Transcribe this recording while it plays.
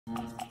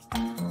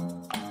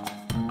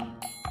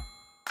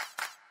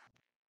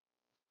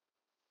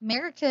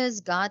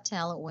America's Got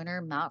Talent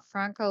winner Matt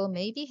Franco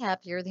may be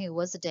happier than he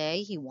was the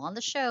day he won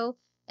the show,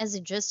 as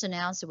he just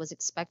announced he was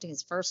expecting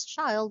his first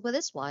child with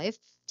his wife,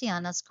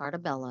 Tianna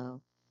Scartabello.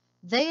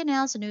 They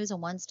announced the news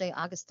on Wednesday,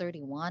 August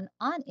 31,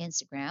 on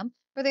Instagram,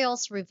 where they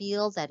also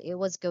revealed that it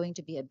was going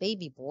to be a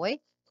baby boy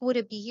who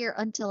wouldn't be here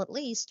until at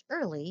least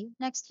early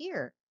next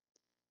year.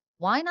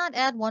 Why not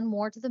add one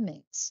more to the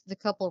mix? The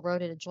couple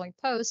wrote in a joint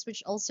post,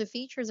 which also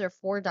features their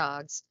four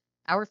dogs.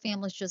 Our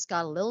family's just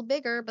got a little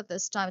bigger, but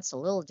this time it's a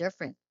little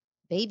different.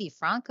 Baby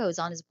Franco is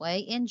on his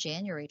way in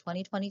January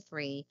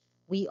 2023.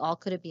 We all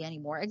couldn't be any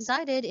more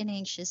excited and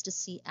anxious to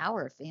see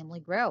our family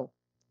grow.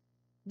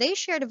 They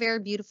shared a very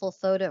beautiful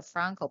photo of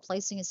Franco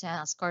placing his hand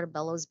on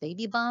Scartabello's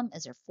baby bum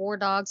as their four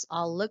dogs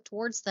all looked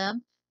towards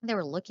them and they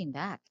were looking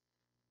back.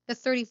 The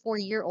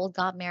 34-year-old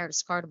got married to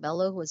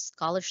Scartabello, who was his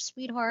college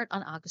sweetheart,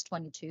 on August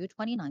 22,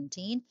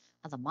 2019,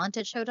 at the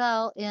Montage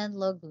Hotel in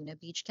Laguna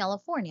Beach,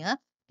 California.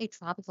 A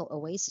tropical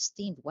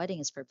oasis-themed wedding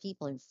is for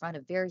people in front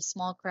of a very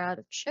small crowd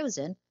of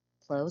chosen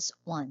close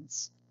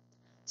ones.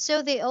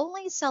 So they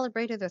only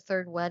celebrated their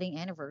third wedding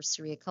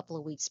anniversary a couple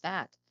of weeks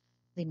back.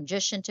 The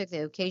magician took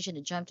the occasion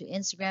to jump to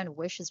Instagram to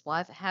wish his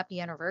wife a happy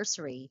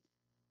anniversary.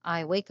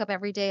 I wake up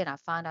every day and I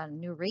find out a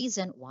new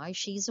reason why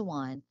she's the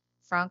one.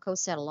 Franco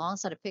said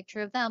alongside a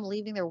picture of them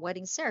leaving their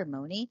wedding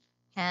ceremony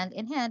hand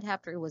in hand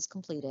after it was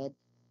completed.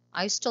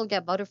 I still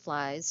get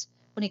butterflies.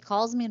 When he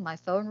calls me and my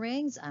phone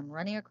rings, I'm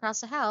running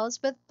across the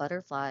house with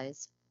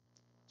butterflies.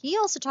 He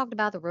also talked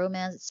about the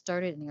romance that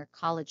started in their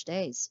college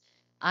days.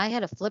 I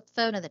had a flip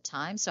phone at the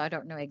time, so I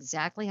don't know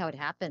exactly how it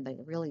happened, but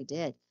it really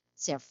did,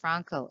 said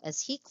Franco, as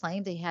he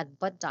claimed they had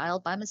butt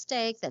dialed by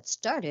mistake that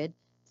started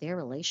their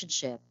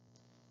relationship.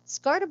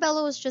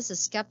 Scartabello was just as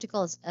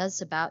skeptical as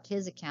us about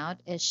his account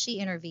as she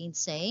intervened,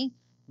 saying,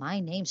 "My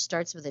name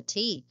starts with a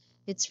T.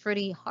 It's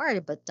pretty hard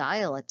to but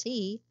dial a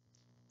T."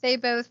 They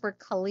both were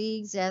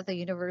colleagues at the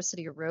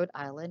University of Rhode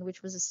Island,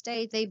 which was a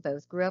state they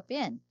both grew up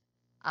in.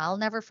 I'll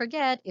never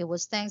forget, it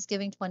was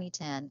Thanksgiving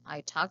 2010.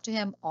 I talked to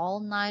him all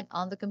night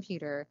on the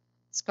computer.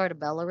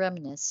 Scartabello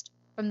reminisced.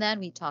 From then,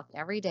 we talked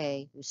every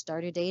day. We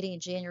started dating in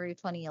January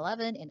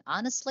 2011, and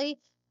honestly,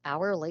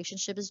 our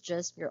relationship is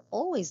just, we're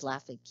always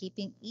laughing,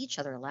 keeping each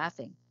other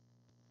laughing.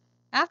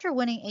 After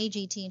winning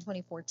AGT in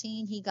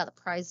 2014, he got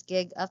the prize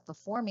gig of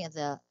performing at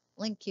the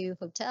Link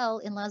Hotel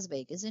in Las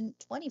Vegas in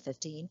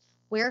 2015,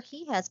 where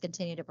he has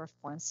continued to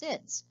perform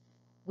since.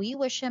 We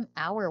wish him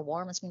our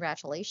warmest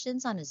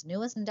congratulations on his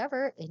newest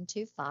endeavor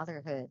into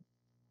fatherhood.